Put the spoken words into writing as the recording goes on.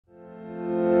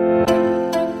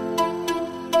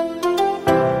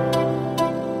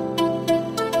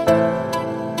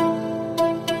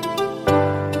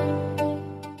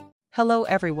Hello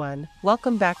everyone,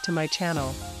 welcome back to my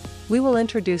channel. We will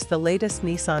introduce the latest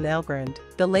Nissan Elgrand.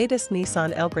 The latest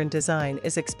Nissan Elgrand design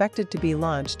is expected to be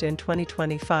launched in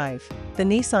 2025. The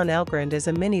Nissan Elgrand is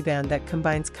a minivan that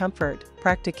combines comfort,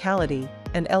 practicality,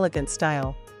 and elegant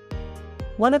style.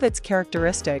 One of its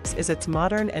characteristics is its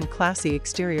modern and classy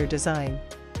exterior design.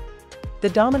 The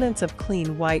dominance of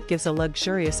clean white gives a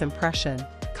luxurious impression,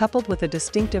 coupled with a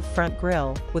distinctive front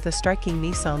grille with a striking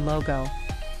Nissan logo.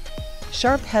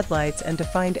 Sharp headlights and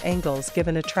defined angles give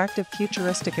an attractive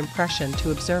futuristic impression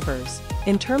to observers.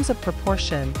 In terms of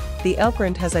proportion, the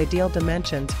Elgrand has ideal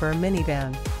dimensions for a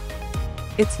minivan.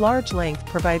 Its large length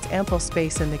provides ample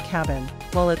space in the cabin,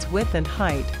 while its width and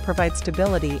height provide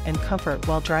stability and comfort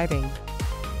while driving.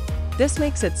 This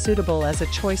makes it suitable as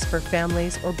a choice for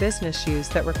families or business use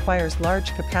that requires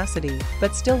large capacity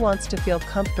but still wants to feel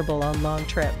comfortable on long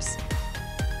trips.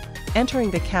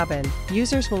 Entering the cabin,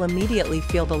 users will immediately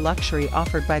feel the luxury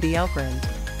offered by the Elgrand.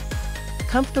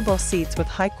 Comfortable seats with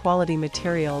high-quality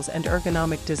materials and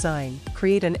ergonomic design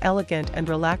create an elegant and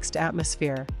relaxed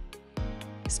atmosphere.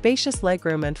 Spacious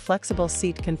legroom and flexible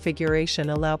seat configuration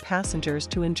allow passengers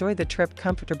to enjoy the trip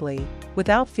comfortably,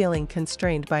 without feeling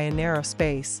constrained by a narrow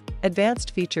space.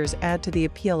 Advanced features add to the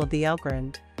appeal of the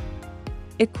Elgrand.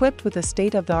 Equipped with a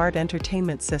state-of-the-art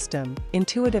entertainment system,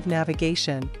 intuitive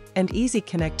navigation, and easy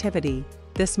connectivity,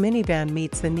 this minivan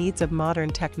meets the needs of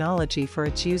modern technology for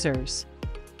its users.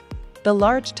 The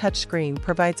large touchscreen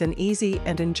provides an easy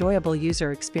and enjoyable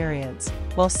user experience,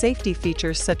 while safety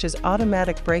features such as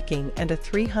automatic braking and a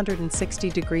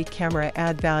 360-degree camera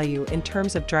add value in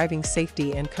terms of driving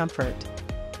safety and comfort.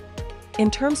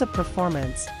 In terms of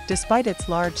performance, despite its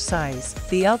large size,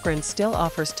 the Elgrand still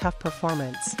offers tough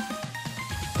performance.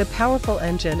 The powerful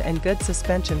engine and good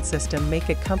suspension system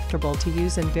make it comfortable to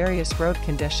use in various road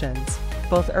conditions,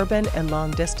 both urban and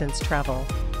long-distance travel.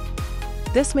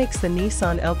 This makes the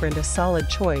Nissan Elgrand a solid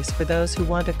choice for those who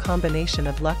want a combination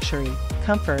of luxury,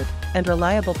 comfort, and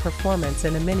reliable performance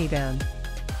in a minivan.